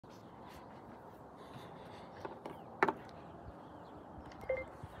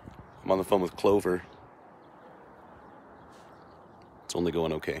I'm on the phone with Clover. It's only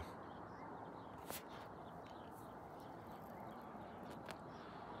going okay.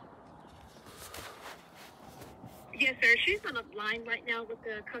 Yes, sir. She's on the line right now with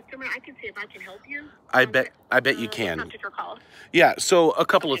the customer. I can see if I can help you. I bet you can. What your call? Yeah, so a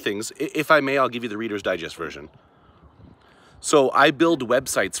couple of things. If I may, I'll give you the Reader's Digest version. So I build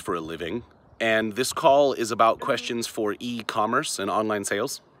websites for a living, and this call is about questions for e-commerce and online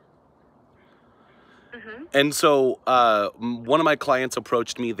sales. And so one of my clients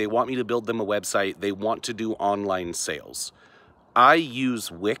approached me. They want me to build them a website. They want to do online sales. I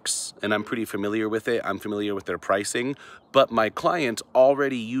use Wix, and I'm pretty familiar with it. I'm familiar with their pricing, but my client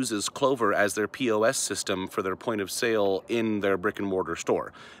already uses Clover as their POS system for their point of sale in their brick and mortar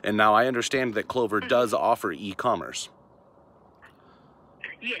store. And now I understand that Clover does offer e-commerce.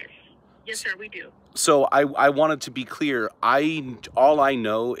 Yes. Yes, sir, we do. So I wanted to be clear. All I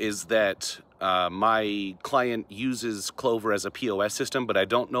know is that my client uses Clover as a POS system, but I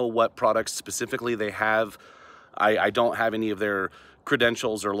don't know what products specifically they have. I don't have any of their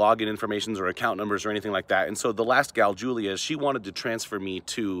credentials or login informations or account numbers or anything like that. And so the last gal, Julia, she wanted to transfer me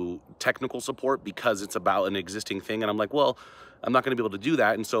to technical support because it's about an existing thing. And I'm like, well, I'm not going to be able to do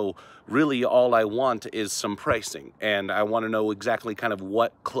that. And so really all I want is some pricing. And I want to know exactly kind of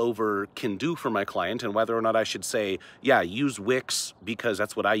what Clover can do for my client and whether or not I should say, yeah, use Wix because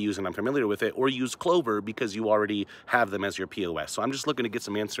that's what I use and I'm familiar with it, or use Clover because you already have them as your POS. So I'm just looking to get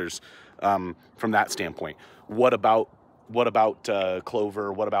some answers from that standpoint. What about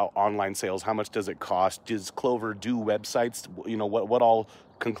Clover? What about online sales? How much does it cost? Does Clover do websites? You know, what all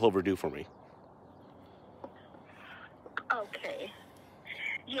can Clover do for me? Okay.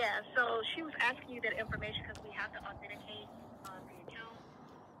 Yeah, so she was asking you that information because we have to authenticate the account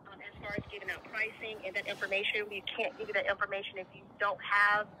as far as giving out pricing and that information. We can't give you that information if you don't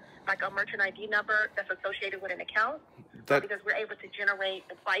have like a merchant ID number that's associated with an account because we're able to generate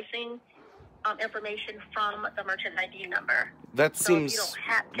the pricing information from the merchant ID number. That so seems... If you don't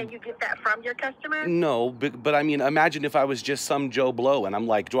have, can you get that from your customer? No, but I mean, imagine if I was just some Joe Blow and I'm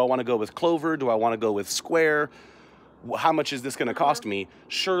like, do I want to go with Clover? Do I want to go with Square? How much is this going to cost me?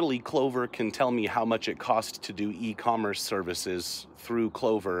 Surely Clover can tell me how much it costs to do e-commerce services through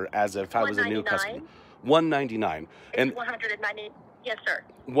Clover as if I was a new customer. $199. And $190. Yes, sir.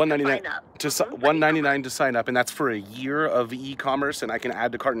 $199 $199 to sign up, and that's for a year of e-commerce, and I can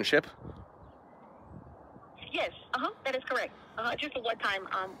add to cart and ship. Yes, that is correct. Just a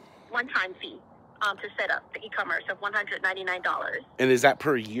one-time fee to set up the e-commerce of $199. And is that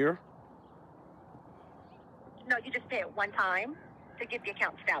per year? No, you just pay it one time to get the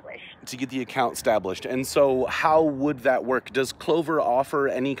account established. To get the account established. And so how would that work? Does Clover offer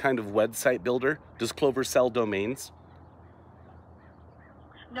any kind of website builder? Does Clover sell domains?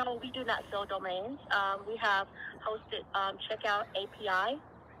 No, we do not sell domains. We have hosted checkout API.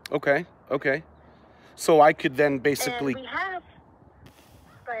 Okay. So I could then basically... And we have...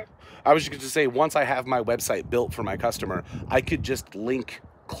 But I was just going to say, once I have my website built for my customer, I could just link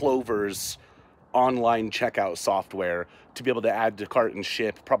Clover's online checkout software to be able to add to cart and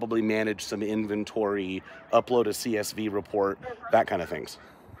ship, probably manage some inventory, upload a CSV report, that kind of things.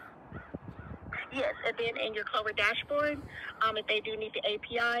 Yes, and then in your Clover dashboard, if they do need the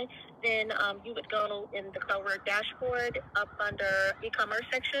API, then you would go in the Clover dashboard up under e-commerce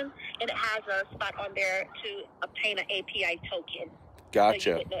section, and it has a spot on there to obtain an API token. Gotcha. So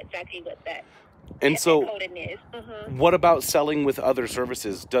you would know exactly what that and so coding is. What about selling with other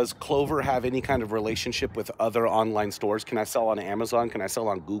services? Does Clover have any kind of relationship with other online stores? Can I sell on Amazon? Can I sell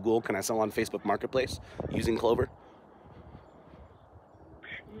on Google? Can I sell on Facebook Marketplace using Clover?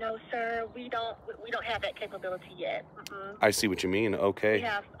 No, sir. We don't have that capability yet. I see what you mean. Okay.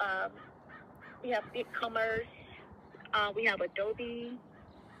 We have BigCommerce. We have Adobe.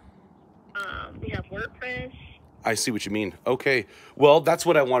 We have WordPress. I see what you mean. Okay. Well, that's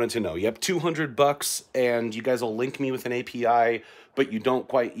what I wanted to know. Yep, $200, and you guys will link me with an API, but you don't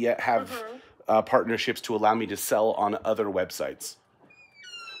quite yet have partnerships to allow me to sell on other websites.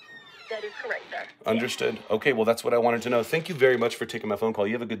 That is correct, sir. Understood. Yeah. Okay, well, that's what I wanted to know. Thank you very much for taking my phone call.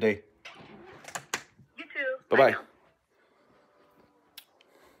 You have a good day. You too. Bye-bye.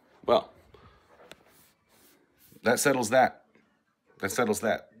 Well, that settles that.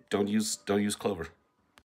 Don't use Clover.